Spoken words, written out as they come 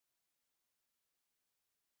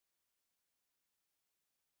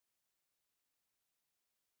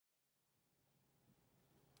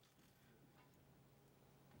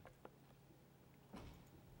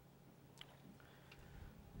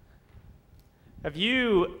Have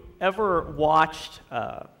you ever watched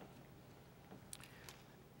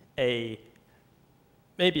maybe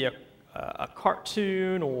a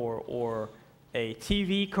cartoon or a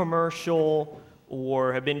TV commercial,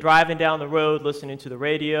 or have been driving down the road listening to the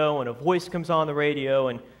radio and a voice comes on the radio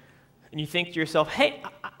and you think to yourself, hey,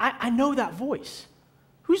 I know that voice.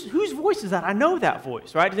 Whose voice is that? I know that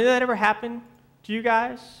voice, right? Did that ever happen to you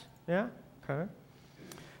guys? Yeah? Okay.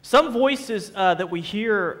 Some voices that we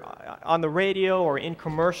hear on the radio or in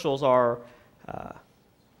commercials are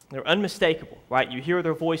they're unmistakable, right? You hear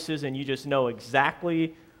their voices and you just know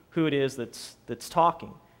exactly who it is that's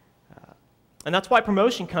talking. And that's why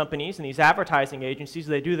promotion companies and these advertising agencies,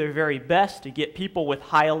 they do their very best to get people with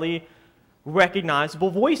highly recognizable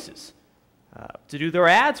voices to do their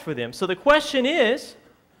ads for them. So the question is,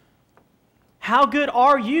 how good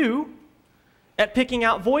are you at picking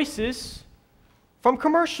out voices from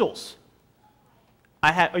commercials?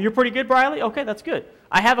 You're pretty good, Briley? Okay, that's good.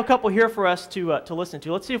 I have a couple here for us to listen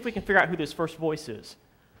to. Let's see if we can figure out who this first voice is.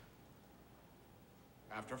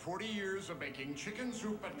 After 40 years of making chicken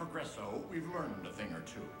soup at Progresso, we've learned a thing or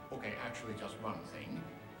two. Okay, actually just one thing.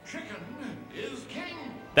 Chicken is king.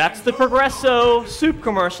 That's the Progresso soup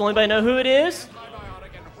commercial. Anybody know who it is?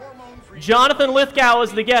 Jonathan Lithgow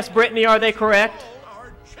is the guest. Brittany, are they correct?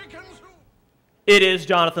 It is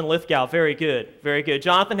Jonathan Lithgow. Very good. Very good.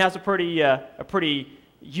 Jonathan has a pretty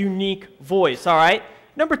unique voice. All right.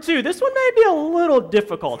 Number two, this one may be a little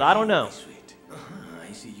difficult. I don't know.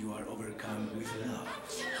 I see you are overcome with love.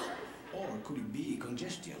 Or could it be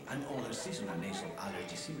congestion and other seasonal nasal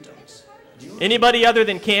allergy symptoms? Anybody other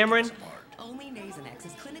than Cameron? Only Nasonex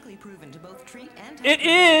is clinically proven to both treat and it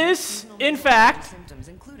is, in fact, symptoms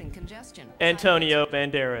including congestion. Antonio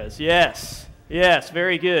Banderas. Yes. Yes,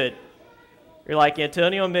 very good. You're like,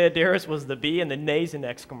 Antonio Banderas was the bee in the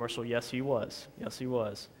Nasonex commercial. Yes, he was. Yes, he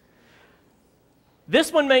was.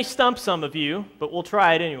 This one may stump some of you, but we'll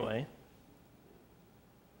try it anyway.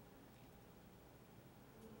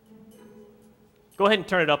 Go ahead and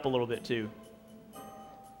turn it up a little bit, too.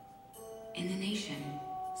 In the nation,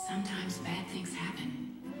 sometimes bad things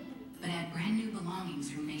happen. But add brand new belongings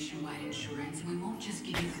from Nationwide Insurance, and we won't just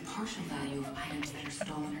give you the partial value of items that are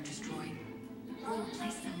stolen or destroyed. We'll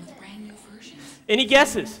replace them with brand new versions. Any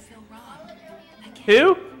guesses? Feel wrong. Again,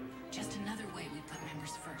 Who? just another way we put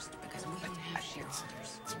members first because we don't have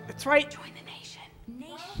shareholders. That's right. Join the nation.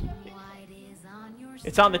 Nationwide is on your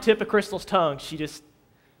It's on the tip of Crystal's tongue. She just...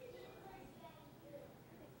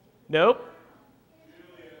 Nope.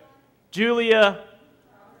 Julia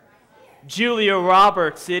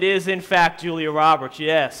Roberts. It is, in fact, Julia Roberts,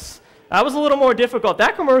 yes. That was a little more difficult.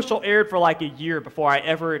 That commercial aired for like a year before it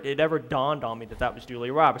ever dawned on me that was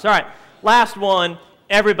Julia Roberts. All right, last one.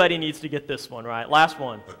 Everybody needs to get this one, right? Last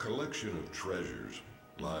one. A collection of treasures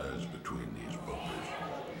lies between these bumpers.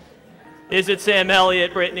 Is it Sam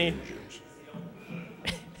Elliott, Brittany? Engines.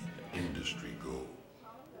 Industry gold.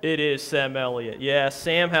 It is Sam Elliott. Yes,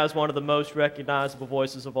 Sam has one of the most recognizable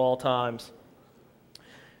voices of all times.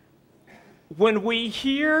 When we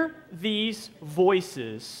hear these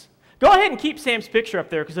voices, go ahead and keep Sam's picture up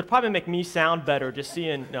there because it'll probably make me sound better just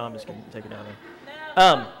seeing. No, I'm just going to take it down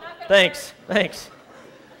there. Thanks.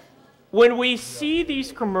 When we see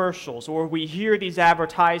these commercials or we hear these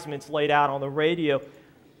advertisements laid out on the radio,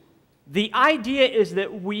 the idea is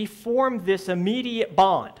that we form this immediate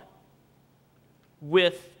bond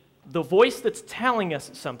with the voice that's telling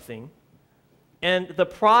us something and the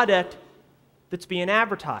product that's being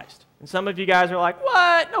advertised. And some of you guys are like,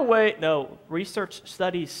 what? No, wait. No, research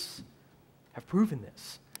studies have proven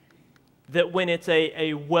this. That when it's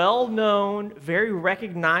a well-known, very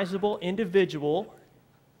recognizable individual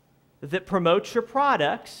that promotes your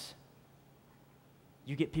products,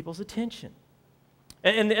 you get people's attention.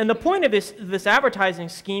 And the point of this advertising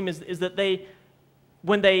scheme is that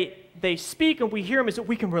when they speak and we hear them, is that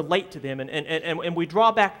we can relate to them and we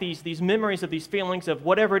draw back these memories of these feelings of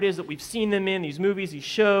whatever it is that we've seen them in, these movies, these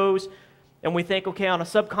shows, and we think, okay, on a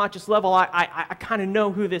subconscious level, I kind of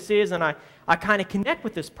know who this is and I kind of connect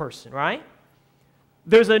with this person, right?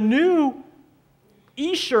 There's a new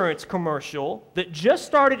Esurance commercial that just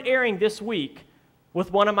started airing this week with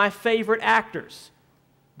one of my favorite actors,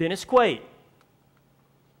 Dennis Quaid,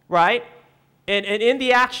 right? And in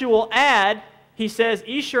the actual ad, he says,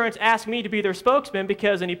 Esurance asked me to be their spokesman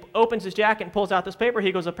because, and he opens his jacket and pulls out this paper,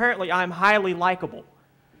 he goes, apparently I'm highly likable,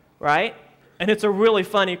 right? And it's a really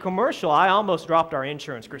funny commercial. I almost dropped our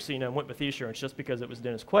insurance, Christina, and went with Esurance just because it was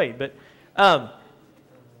Dennis Quaid. But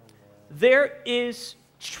there is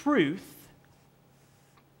truth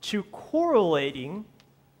to correlating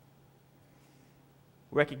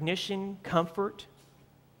recognition, comfort,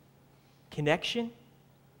 connection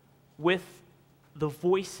with the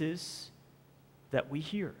voices that we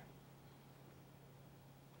hear.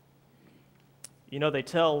 You know, they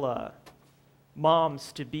tell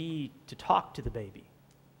moms to talk to the baby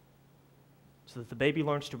so that the baby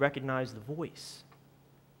learns to recognize the voice.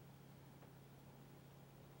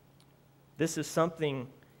 This is something,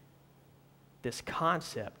 this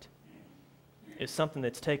concept is something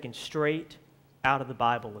that's taken straight out of the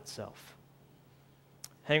Bible itself.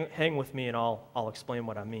 Hang with me and I'll explain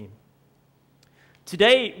what I mean.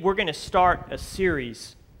 Today, we're going to start a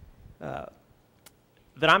series that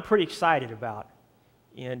I'm pretty excited about.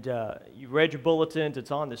 And you read your bulletins,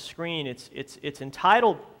 it's on the screen. It's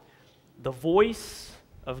entitled, The Voice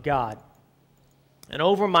of God. And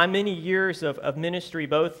over my many years of ministry,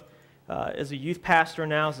 both as a youth pastor and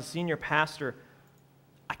now as a senior pastor,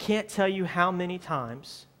 I can't tell you how many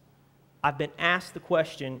times I've been asked the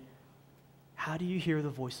question, how do you hear the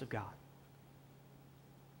voice of God?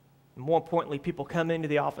 And more importantly, people come into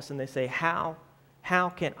the office and they say, how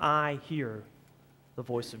can I hear the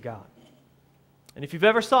voice of God? And if you've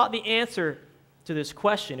ever sought the answer to this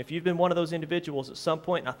question, if you've been one of those individuals at some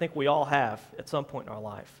point, and I think we all have at some point in our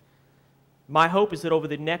life, my hope is that over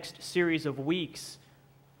the next series of weeks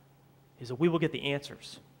is that we will get the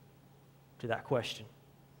answers to that question.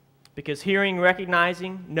 Because hearing,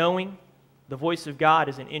 recognizing, knowing the voice of God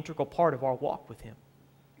is an integral part of our walk with Him.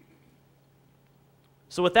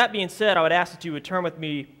 So with that being said, I would ask that you would turn with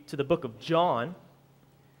me to the book of John.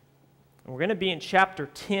 We're going to be in chapter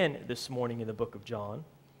 10 this morning in the book of John.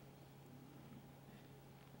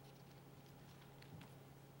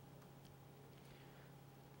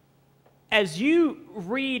 As you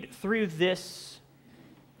read through this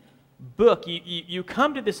book, you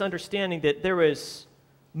come to this understanding that there is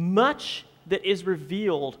much that is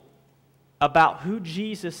revealed about who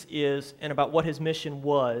Jesus is and about what His mission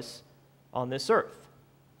was on this earth.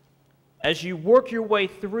 As you work your way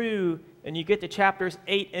through and you get to chapters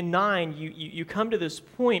 8 and 9, you come to this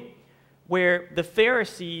point where the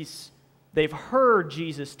Pharisees, they've heard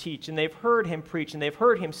Jesus teach, and they've heard Him preach, and they've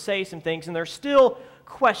heard Him say some things, and they're still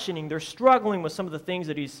questioning, they're struggling with some of the things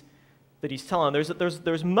that He's telling them.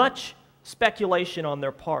 There's much speculation on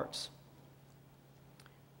their parts.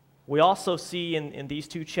 We also see in these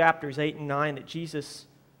two chapters, 8 and 9, that Jesus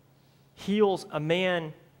heals a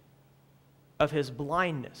man of his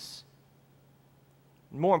blindness.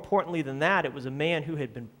 More importantly than that, it was a man who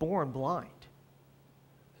had been born blind.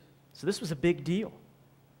 So this was a big deal.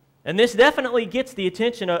 And this definitely gets the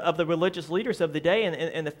attention of the religious leaders of the day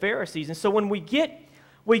and the Pharisees. And so when we get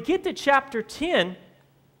to chapter 10,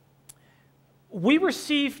 we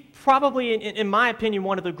receive probably, in my opinion,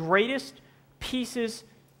 one of the greatest pieces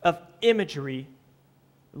of imagery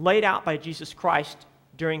laid out by Jesus Christ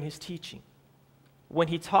during His teaching, when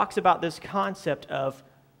He talks about this concept of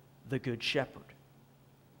the Good Shepherd.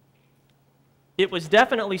 It was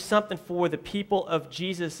definitely something for the people of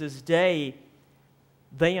Jesus' day.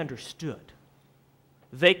 They understood.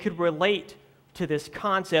 They could relate to this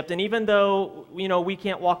concept. And even though, we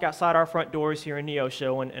can't walk outside our front doors here in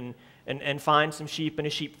Neosho and find some sheep and a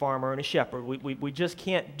sheep farmer and a shepherd, we just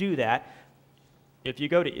can't do that. If you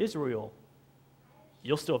go to Israel,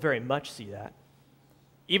 you'll still very much see that.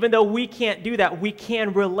 Even though we can't do that, we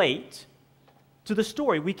can relate to the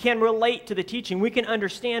story. We can relate to the teaching. We can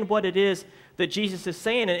understand what it is that Jesus is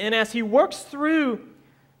saying. And as He works through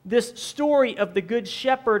this story of the Good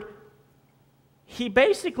Shepherd, He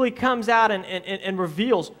basically comes out and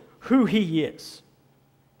reveals who He is.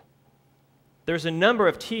 There's a number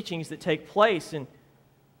of teachings that take place, and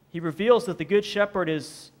He reveals that the Good Shepherd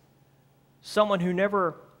is someone who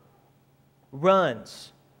never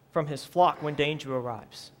runs from his flock when danger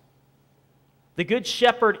arrives. The Good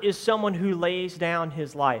Shepherd is someone who lays down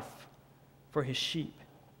his life for his sheep.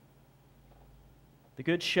 The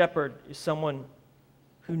Good Shepherd is someone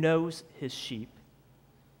who knows his sheep,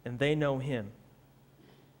 and they know Him.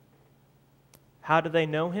 How do they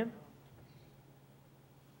know Him?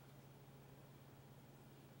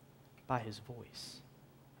 By His voice.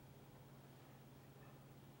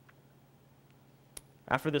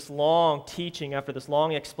 After this long teaching, after this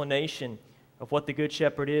long explanation of what the Good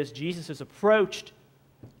Shepherd is, Jesus is approached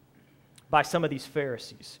by some of these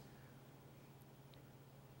Pharisees.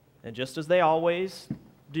 And just as they always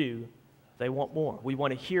do, they want more. We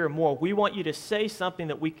want to hear more. We want you to say something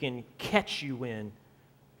that we can catch you in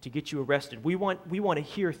to get you arrested. We want to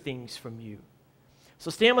hear things from you.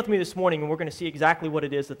 So stand with me this morning, and we're going to see exactly what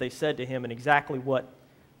it is that they said to Him and exactly what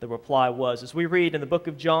the reply was. As we read in the book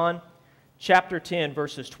of John, chapter 10,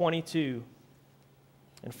 verses 22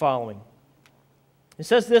 and following. It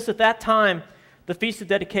says this, "At that time, the Feast of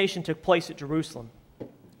Dedication took place at Jerusalem.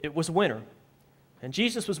 It was winter, and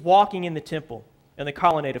Jesus was walking in the temple in the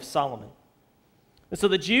colonnade of Solomon. And so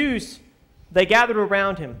the Jews, they gathered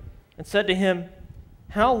around him and said to him,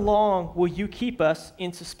 "How long will you keep us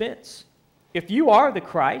in suspense? If you are the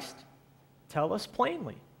Christ, tell us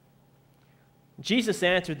plainly." Jesus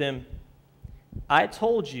answered them, "I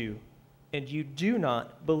told you, and you do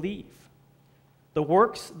not believe. The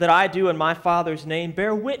works that I do in my Father's name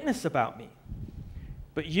bear witness about me.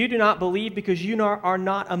 But you do not believe because you are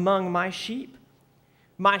not among my sheep.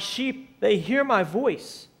 My sheep, they hear my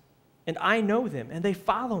voice, and I know them, and they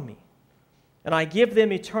follow me. And I give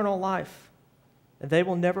them eternal life, and they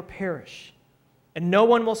will never perish. And no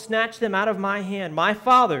one will snatch them out of my hand. My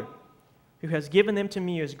Father, who has given them to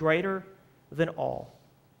me, is greater than all,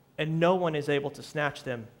 and no one is able to snatch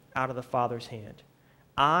them out of the Father's hand.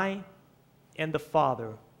 I and the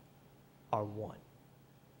Father are one."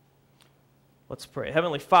 Let's pray.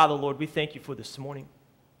 Heavenly Father, Lord, we thank you for this morning.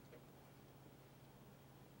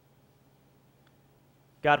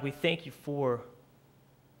 God, we thank you for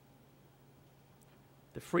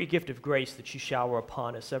the free gift of grace that you shower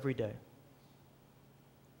upon us every day.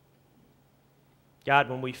 God,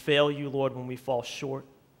 when we fail you, Lord, when we fall short,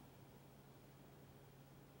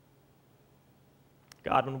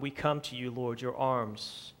 God, when we come to you, Lord, your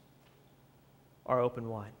arms are open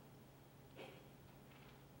wide.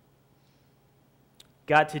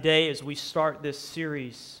 God, today as we start this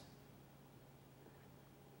series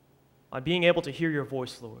on being able to hear your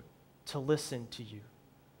voice, Lord, to listen to you,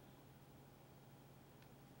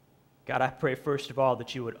 God, I pray first of all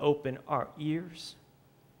that you would open our ears,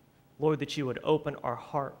 Lord, that you would open our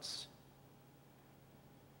hearts,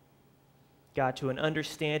 God, to an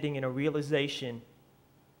understanding and a realization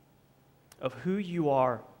of who you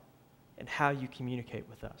are and how you communicate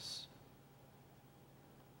with us.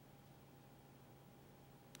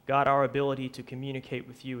 God, our ability to communicate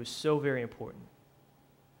with you is so very important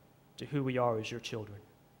to who we are as your children.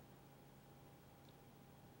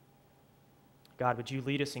 God, would you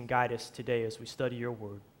lead us and guide us today as we study your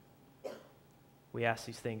word? We ask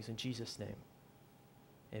these things in Jesus' name.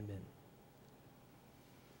 Amen.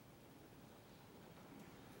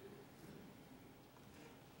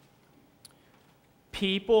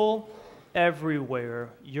 People everywhere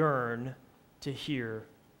yearn to hear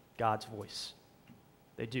God's voice.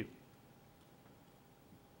 They do.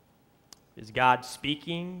 Is God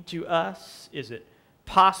speaking to us? Is it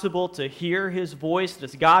possible to hear his voice?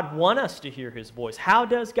 Does God want us to hear his voice? How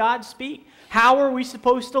does God speak? How are we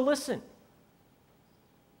supposed to listen?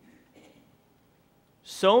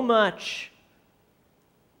 So much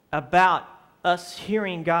about us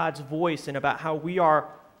hearing God's voice and about how we are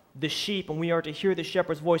the sheep and we are to hear the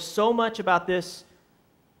shepherd's voice, so much about this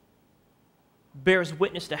bears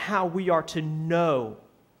witness to how we are to know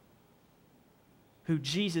who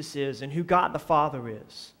Jesus is and who God the Father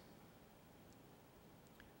is.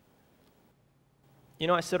 You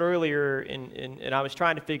know, I said earlier, and I was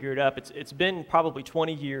trying to figure it up, it's been probably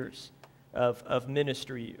 20 years of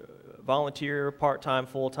ministry, volunteer, part-time,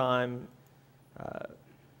 full-time.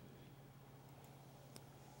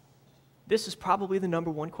 This is probably the number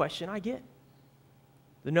one question I get.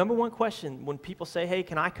 The number one question when people say, "Hey,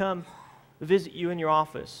 can I come visit you in your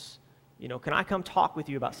office? You know, can I come talk with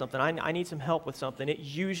you about something? I need some help with something." It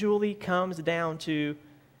usually comes down to,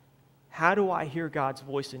 how do I hear God's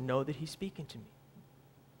voice and know that he's speaking to me?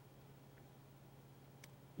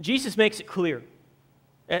 Jesus makes it clear.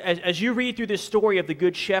 As you read through this story of the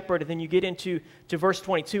Good Shepherd, and then you get into verse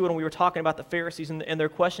 22, when we were talking about the Pharisees and their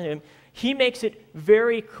question of him, he makes it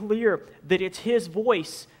very clear that it's his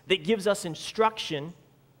voice that gives us instruction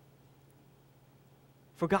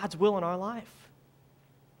for God's will in our life.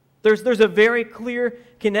 There's a very clear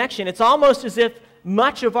connection. It's almost as if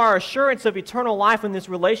much of our assurance of eternal life in this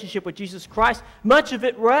relationship with Jesus Christ, much of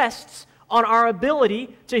it rests on our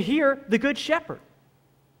ability to hear the Good Shepherd.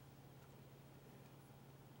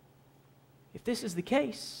 If this is the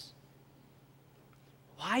case,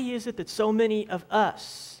 why is it that so many of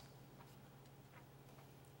us,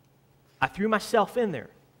 I threw myself in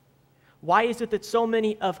there, why is it that so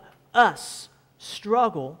many of us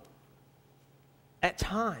struggle at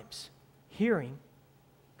times hearing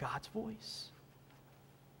God's voice?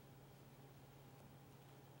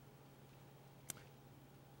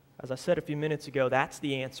 As I said a few minutes ago, that's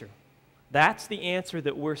the answer. That's the answer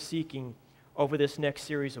that we're seeking over this next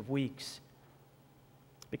series of weeks.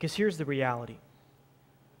 Because here's the reality.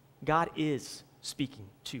 God is speaking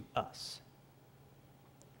to us.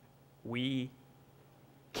 We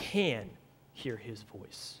can hear his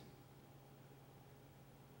voice.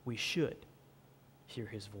 We should hear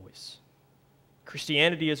his voice.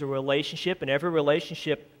 Christianity is a relationship, and every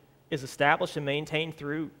relationship is established and maintained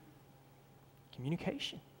through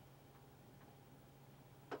communication.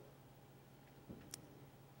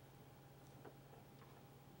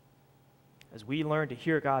 As we learn to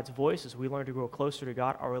hear God's voice, as we learn to grow closer to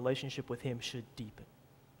God, our relationship with Him should deepen.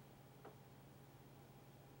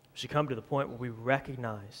 We should come to the point where we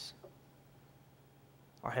recognize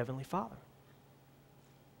our Heavenly Father.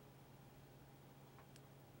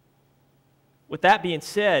 With that being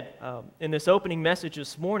said, in this opening message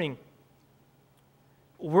this morning,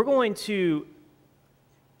 we're going to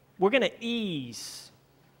ease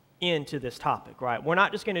into this topic, right? We're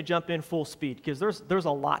not just going to jump in full speed because there's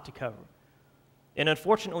a lot to cover. And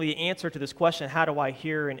unfortunately, the answer to this question, how do I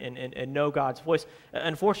hear and know God's voice,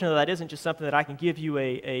 unfortunately, that isn't just something that I can give you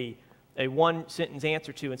a one-sentence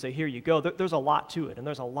answer to and say, here you go. There's a lot to it, and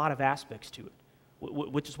there's a lot of aspects to it,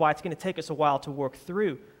 which is why it's going to take us a while to work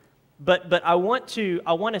through. But I want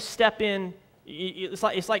to step in.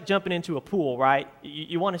 It's like jumping into a pool, right?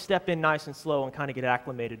 You want to step in nice and slow and kind of get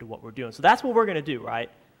acclimated to what we're doing. So that's what we're going to do, right?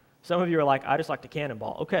 Some of you are like, I just like to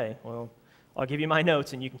cannonball. Okay, well, I'll give you my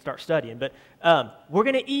notes and you can start studying. But we're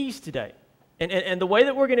going to ease today. And the way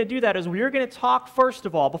that we're going to do that is we're going to talk, first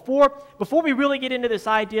of all, before we really get into this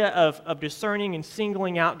idea of discerning and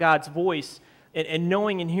singling out God's voice and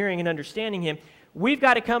knowing and hearing and understanding Him, we've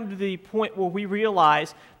got to come to the point where we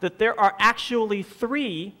realize that there are actually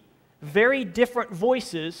three very different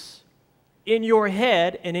voices in your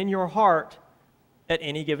head and in your heart at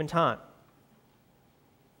any given time.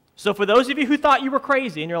 So for those of you who thought you were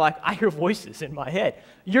crazy and you're like, I hear voices in my head,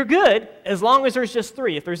 you're good as long as there's just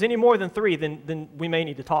three. If there's any more than three, then we may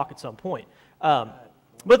need to talk at some point.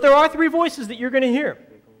 But there are three voices that you're going to hear.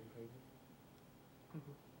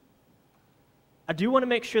 I do want to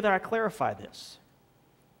make sure that I clarify this.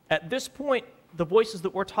 At this point, the voices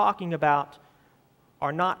that we're talking about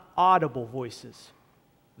are not audible voices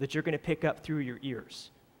that you're going to pick up through your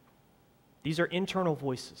ears. These are internal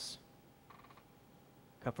voices.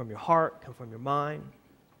 Come from your heart, come from your mind.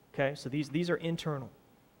 Okay, so these are internal.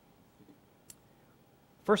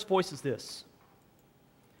 First voice is this: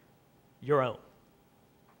 your own.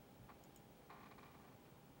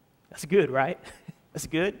 That's good, right? That's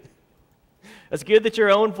good. That's good that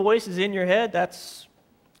your own voice is in your head. That's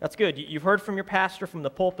good. You've heard from your pastor from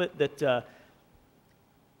the pulpit that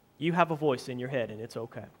you have a voice in your head, and it's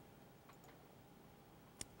okay.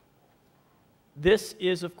 This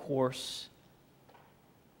is, of course,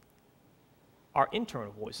 our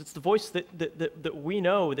internal voice. It's the voice that we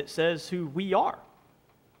know that says who we are.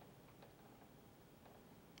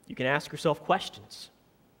 You can ask yourself questions.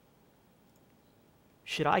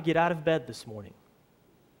 Should I get out of bed this morning?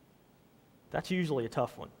 That's usually a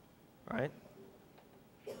tough one, right?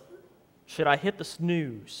 Should I hit the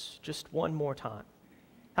snooze just one more time?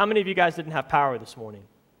 How many of you guys didn't have power this morning?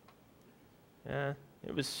 Yeah,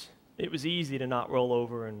 it was easy to not roll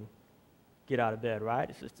over and get out of bed, right?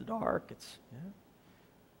 It's just dark.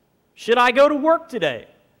 Should I go to work today?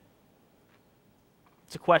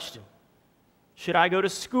 It's a question. Should I go to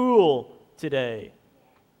school today?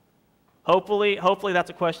 Hopefully that's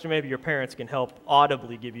a question maybe your parents can help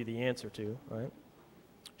audibly give you the answer to, right?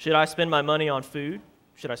 Should I spend my money on food?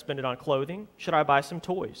 Should I spend it on clothing? Should I buy some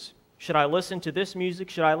toys? Should I listen to this music?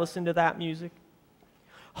 Should I listen to that music?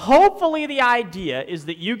 Hopefully the idea is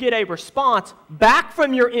that you get a response back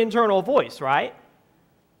from your internal voice, right?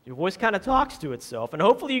 Your voice kind of talks to itself, and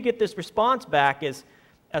hopefully you get this response back as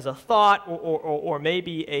a thought or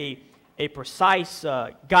maybe a precise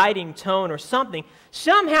guiding tone or something.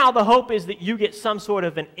 Somehow the hope is that you get some sort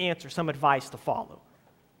of an answer, some advice to follow,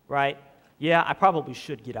 right? Yeah, I probably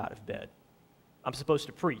should get out of bed. I'm supposed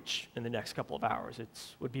to preach in the next couple of hours. It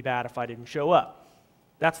would be bad if I didn't show up.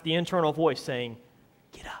 That's the internal voice saying,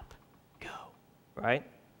 get up, go, right?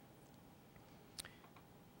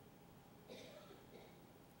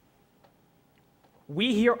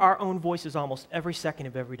 We hear our own voices almost every second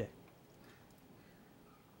of every day.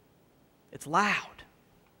 It's loud.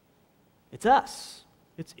 It's us.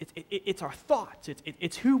 It's our thoughts.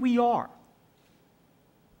 It's who we are.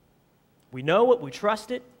 We know it. We trust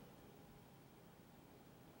it.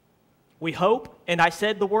 We hope, and I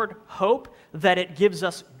said the word hope, that it gives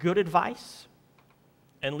us good advice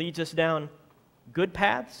and leads us down good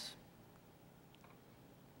paths.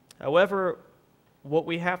 However, what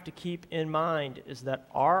we have to keep in mind is that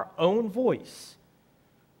our own voice,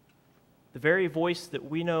 the very voice that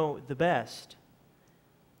we know the best,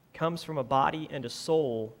 comes from a body and a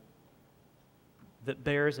soul that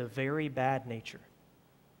bears a very bad nature,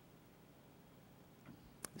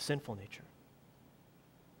 the sinful nature.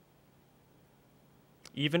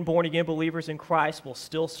 Even born-again believers in Christ will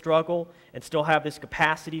still struggle and still have this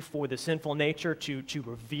capacity for the sinful nature to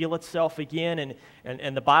reveal itself again.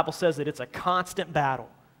 And the Bible says that it's a constant battle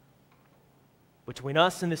between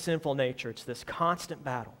us and the sinful nature. It's this constant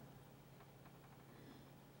battle.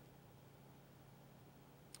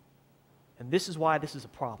 And this is why this is a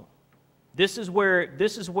problem. This is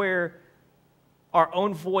where our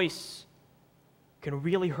own voice can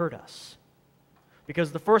really hurt us.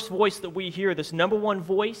 Because the first voice that we hear, this number one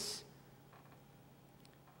voice,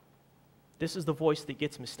 this is the voice that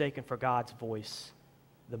gets mistaken for God's voice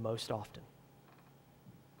the most often.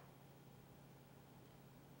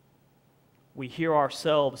 We hear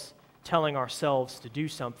ourselves telling ourselves to do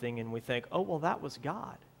something and we think, oh, well, that was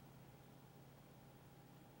God.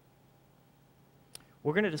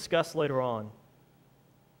 We're going to discuss later on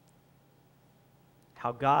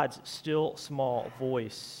how God's still small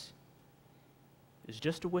voice is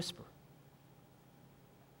just a whisper.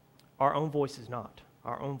 Our own voice is not.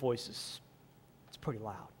 Our own voice is it's pretty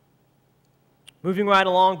loud. Moving right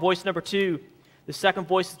along, voice number 2, the second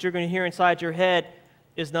voice that you're going to hear inside your head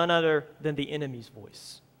is none other than the enemy's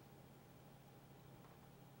voice.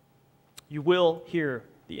 You will hear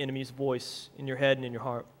the enemy's voice in your head and in your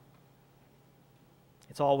heart.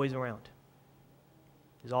 It's always around.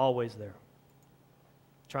 It's always there.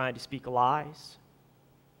 Trying to speak lies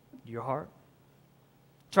to your heart.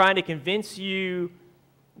 Trying to convince you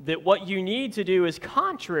that what you need to do is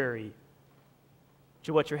contrary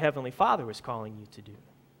to what your Heavenly Father is calling you to do.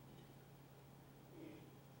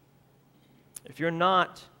 If you're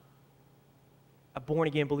not a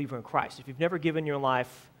born-again believer in Christ, if you've never given your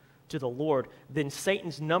life to the Lord, then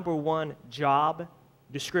Satan's number one job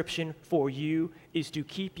description for you is to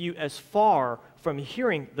keep you as far from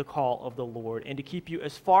hearing the call of the Lord and to keep you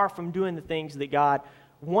as far from doing the things that God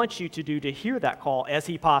wants you to do to hear that call as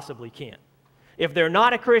he possibly can. If they're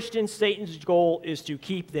not a Christian, Satan's goal is to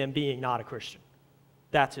keep them being not a Christian.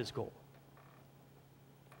 That's his goal.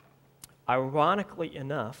 Ironically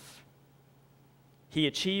enough, he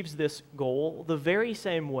achieves this goal the very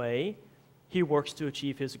same way he works to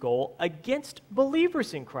achieve his goal against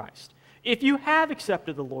believers in Christ. If you have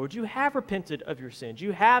accepted the Lord, you have repented of your sins,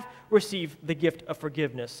 you have received the gift of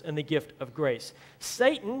forgiveness and the gift of grace,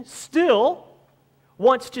 Satan still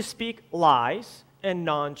wants to speak lies and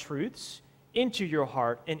non-truths into your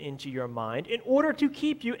heart and into your mind in order to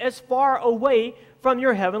keep you as far away from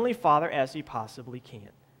your Heavenly Father as he possibly can.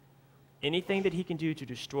 Anything that he can do to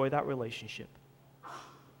destroy that relationship,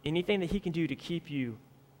 anything that he can do to keep you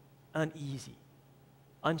uneasy,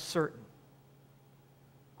 uncertain,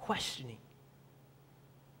 questioning.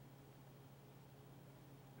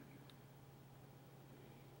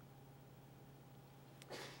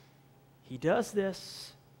 He does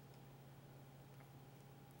this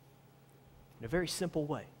in a very simple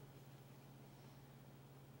way.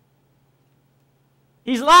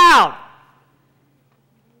 He's loud.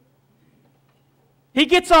 He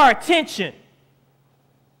gets our attention.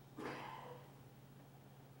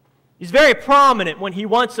 He's very prominent when he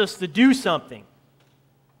wants us to do something.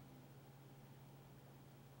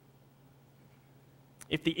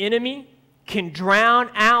 If the enemy can drown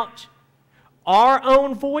out our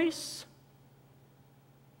own voice,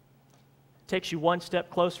 it takes you one step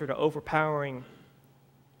closer to overpowering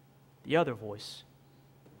the other voice.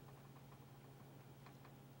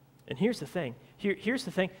 And here's the thing. Here's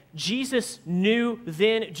the thing. Jesus knew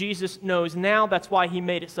then, Jesus knows now. That's why he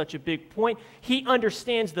made it such a big point. He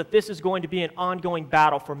understands that this is going to be an ongoing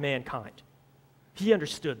battle for mankind. He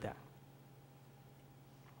understood that.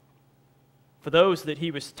 For those that he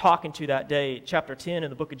was talking to that day, chapter 10 in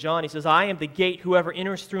the book of John, he says, I am the gate. Whoever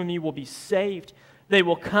enters through me will be saved. They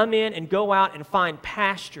will come in and go out and find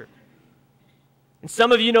pasture. And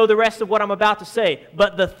some of you know the rest of what I'm about to say.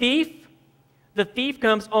 But the thief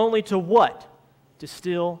comes only to what? To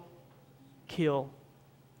steal, kill,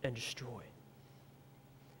 and destroy.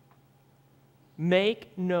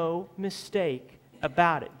 Make no mistake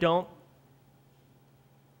about it. Don't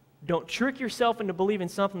trick yourself into believing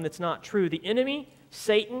something that's not true. The enemy,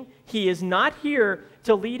 Satan, he is not here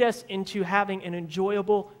to lead us into having an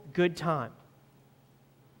enjoyable, good time.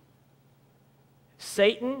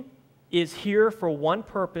 Satan is here for one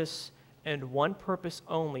purpose and one purpose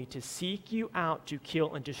only, to seek you out to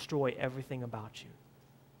kill and destroy everything about you.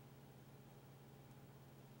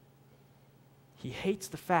 He hates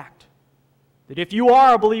the fact that if you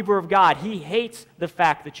are a believer of God, he hates the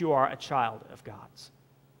fact that you are a child of God's.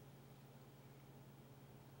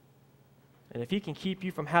 And if he can keep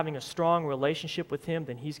you from having a strong relationship with him,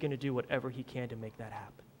 then he's going to do whatever he can to make that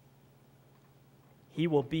happen. He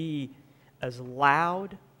will be as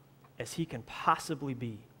loud as he can possibly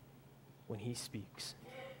be when he speaks.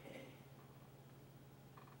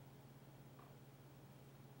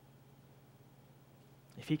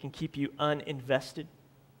 If he can keep you uninvested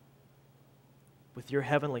with your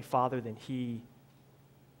heavenly Father, then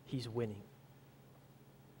he's winning.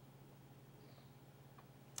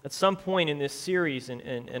 At some point in this series,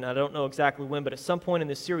 and I don't know exactly when, but at some point in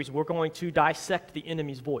this series, we're going to dissect the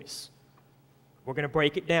enemy's voice. We're going to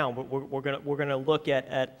break it down. We're going to look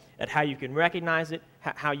at how you can recognize it,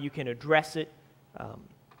 how you can address it.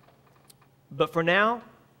 But for now,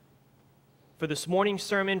 for this morning's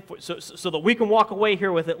sermon, so that we can walk away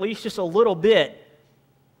here with at least just a little bit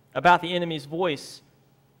about the enemy's voice,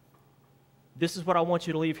 this is what I want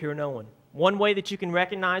you to leave here knowing. One way that you can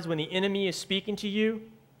recognize when the enemy is speaking to you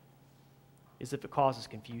is if it causes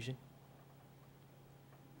confusion.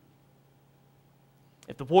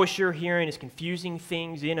 If the voice you're hearing is confusing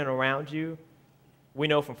things in and around you, we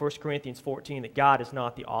know from 1 Corinthians 14 that God is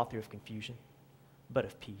not the author of confusion, but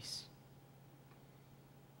of peace.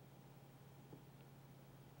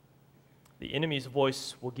 The enemy's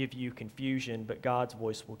voice will give you confusion, but God's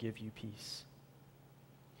voice will give you peace.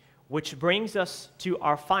 Which brings us to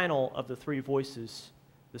our final of the three voices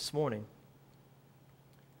this morning.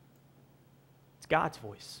 It's God's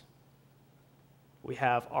voice. We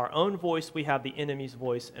have our own voice, we have the enemy's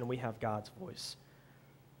voice, and we have God's voice.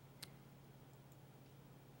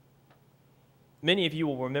 Many of you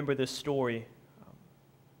will remember this story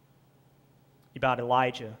about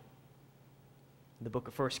Elijah in the book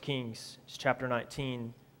of 1 Kings, it's chapter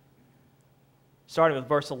 19. Starting with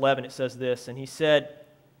verse 11, it says this, and he said,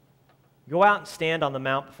 "Go out and stand on the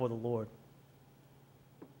mount before the Lord."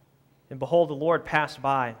 And behold, the Lord passed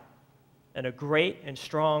by, and a great and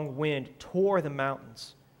strong wind tore the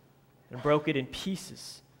mountains and broke it in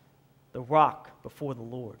pieces, the rock before the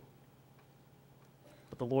Lord.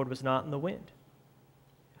 But the Lord was not in the wind.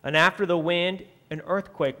 And after the wind, an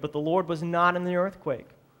earthquake, but the Lord was not in the earthquake.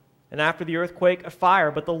 And after the earthquake, a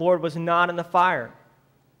fire, but the Lord was not in the fire.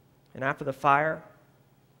 And after the fire,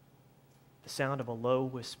 the sound of a low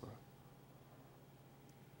whisper.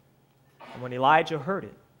 And when Elijah heard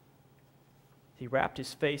it, he wrapped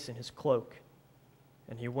his face in his cloak,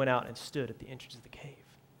 and he went out and stood at the entrance of the cave.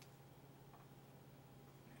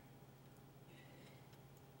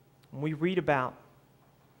 When we read about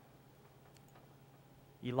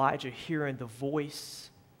Elijah hearing the voice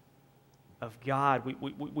of God,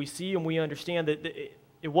 we see and we understand that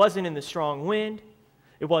it wasn't in the strong wind,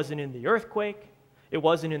 it wasn't in the earthquake, it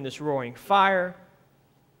wasn't in this roaring fire.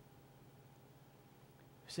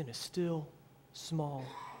 It was in a still, small,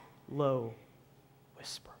 low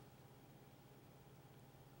whisper.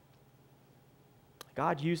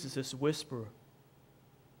 God uses this whisper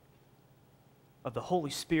of the Holy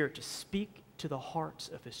Spirit to speak to the hearts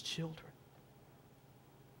of his children.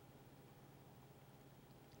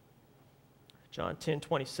 John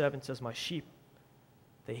 10:27 says, "My sheep,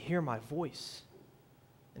 they hear my voice,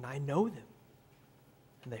 and I know them,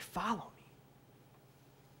 and they follow me."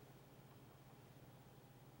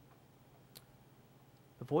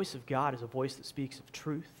 The voice of God is a voice that speaks of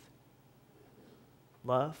truth,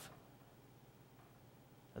 love,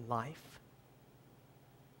 and life.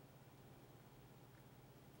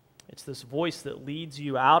 It's this voice that leads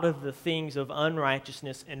you out of the things of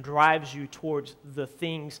unrighteousness and drives you towards the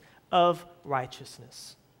things of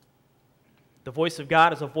righteousness. The voice of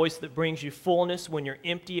God is a voice that brings you fullness when you're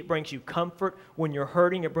empty. It brings you comfort when you're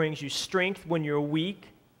hurting. It brings you strength when you're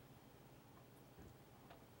weak.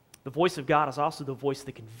 The voice of God is also the voice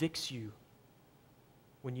that convicts you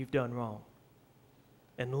when you've done wrong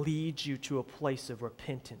and leads you to a place of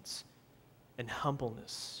repentance and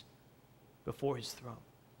humbleness before his throne.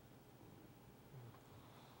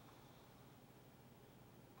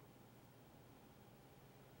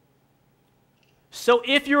 So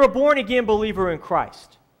if you're a born-again believer in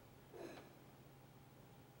Christ,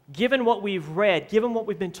 given what we've read, given what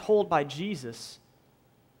we've been told by Jesus,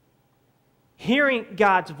 hearing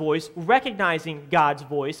God's voice, recognizing God's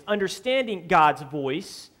voice, understanding God's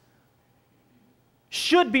voice,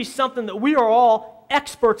 should be something that we are all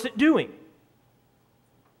experts at doing.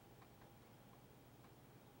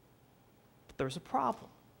 But there's a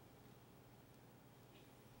problem.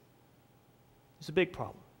 There's a big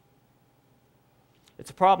problem. It's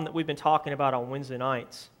a problem that we've been talking about on Wednesday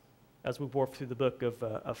nights as we've worked through the book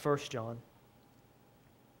of 1 John.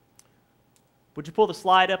 Would you pull the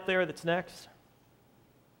slide up there that's next?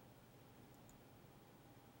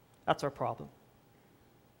 That's our problem.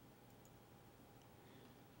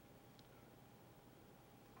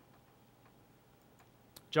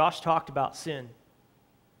 Josh talked about sin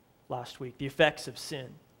last week, the effects of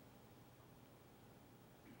sin.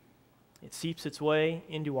 It seeps its way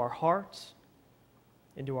into our hearts,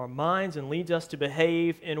 into our minds, and leads us to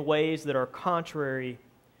behave in ways that are contrary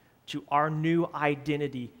to our new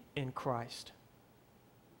identity in Christ.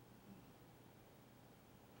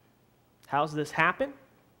 How does this happen?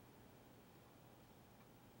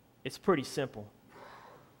 It's pretty simple.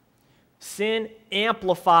 Sin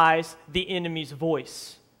amplifies the enemy's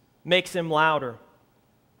voice, makes him louder,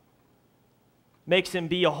 makes him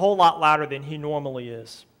be a whole lot louder than he normally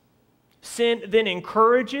is. Sin then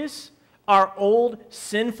encourages our old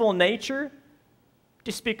sinful nature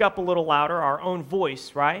to speak up a little louder, our own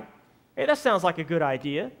voice, right? Hey, that sounds like a good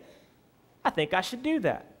idea. I think I should do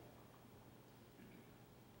that.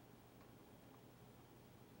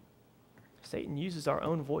 Satan uses our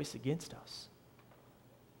own voice against us.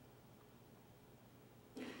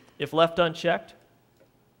 If left unchecked,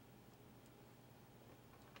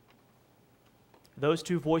 those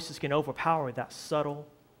two voices can overpower that subtle,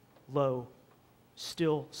 low,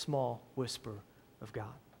 still small whisper of God.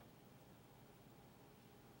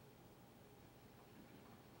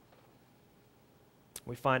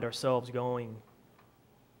 We find ourselves going,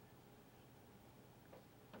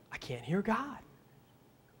 I can't hear God.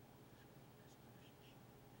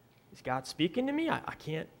 Is God speaking to me? I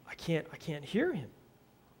can't hear him.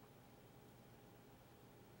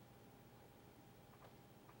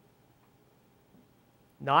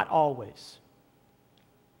 Not always.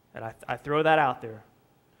 And I throw that out there.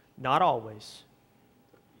 Not always.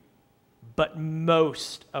 But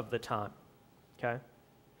most of the time. Okay?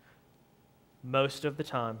 Most of the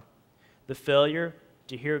time. The failure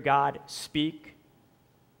to hear God speak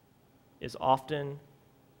is often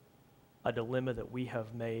a dilemma that we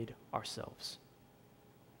have made ourselves.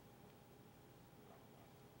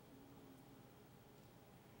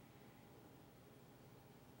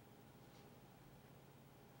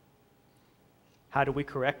 How do we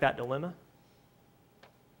correct that dilemma?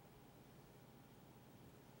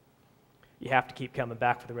 You have to keep coming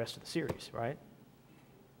back for the rest of the series, right?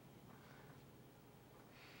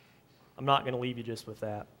 I'm not going to leave you just with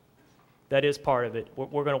that. That is part of it.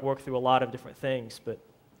 We're going to work through a lot of different things, but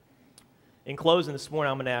in closing this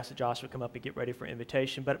morning, I'm going to ask that Joshua come up and get ready for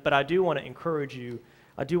invitation, but I do want to encourage you.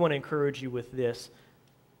 I do want to encourage you with this.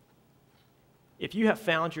 If you have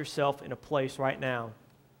found yourself in a place right now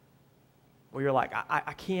where you're like,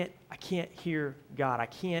 I can't hear God. I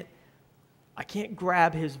can't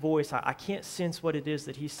grab his voice. I can't sense what it is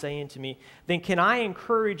that he's saying to me. Then can I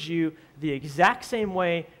encourage you the exact same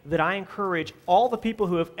way that I encourage all the people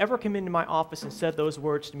who have ever come into my office and said those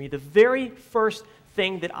words to me? The very first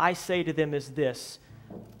thing that I say to them is this: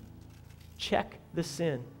 check the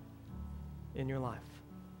sin in your life.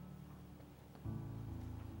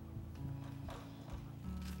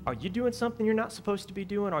 Are you doing something you're not supposed to be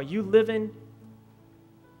doing? Are you living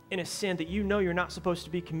in a sin that you know you're not supposed to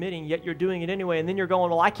be committing, yet you're doing it anyway, and then you're going,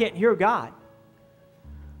 well, I can't hear God?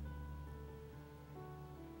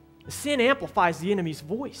 Sin amplifies the enemy's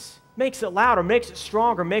voice, makes it louder, makes it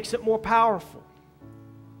stronger, makes it more powerful.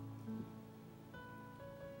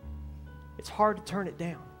 It's hard to turn it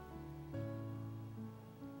down.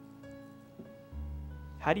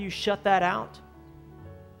 How do you shut that out?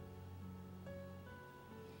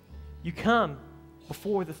 You come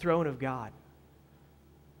before the throne of God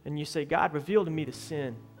and you say, God, reveal to me the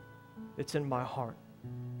sin that's in my heart.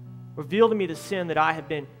 Reveal to me the sin that I have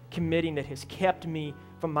been committing that has kept me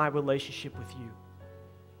from my relationship with you.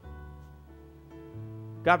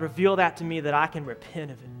 God, reveal that to me that I can repent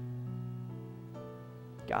of it.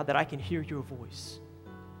 God, that I can hear your voice.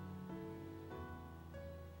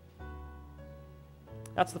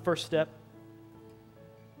 That's the first step.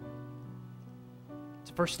 It's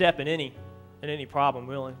the first step in any problem,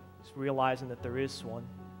 really. It's realizing that there is one.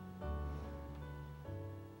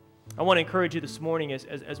 I want to encourage you this morning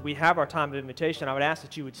as we have our time of invitation, I would ask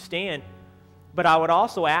that you would stand, but I would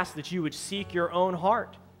also ask that you would seek your own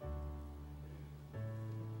heart.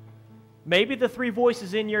 Maybe the three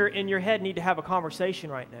voices in your head need to have a conversation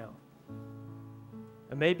right now.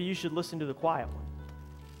 And maybe you should listen to the quiet one.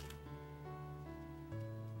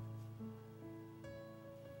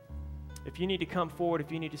 If you need to come forward,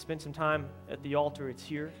 if you need to spend some time at the altar, it's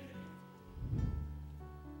here.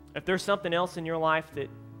 If there's something else in your life that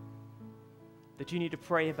you need to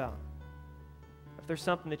pray about, if there's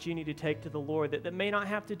something that you need to take to the Lord that may not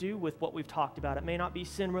have to do with what we've talked about, it may not be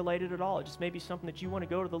sin-related at all, it just may be something that you want to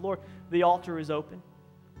go to the Lord, the altar is open.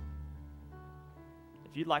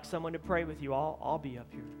 If you'd like someone to pray with you, I'll be up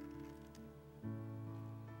here.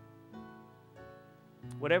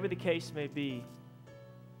 Whatever the case may be,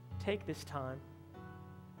 take this time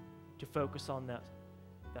to focus on that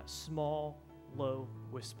small low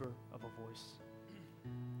whisper of a voice.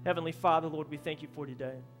 Heavenly Father, Lord, we thank you for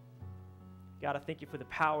today. God, I thank you for the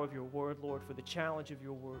power of your word, Lord, for the challenge of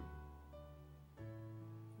your word.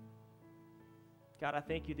 God, I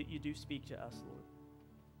thank you that you do speak to us, Lord.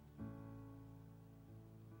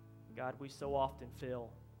 God, we so often fail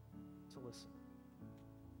to listen.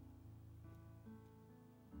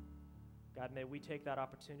 God, may we take that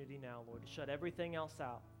opportunity now, Lord, to shut everything else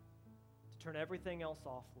out, to turn everything else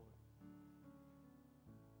off, Lord,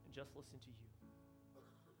 and just listen to you.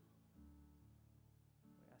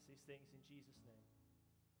 We ask these things in Jesus' name.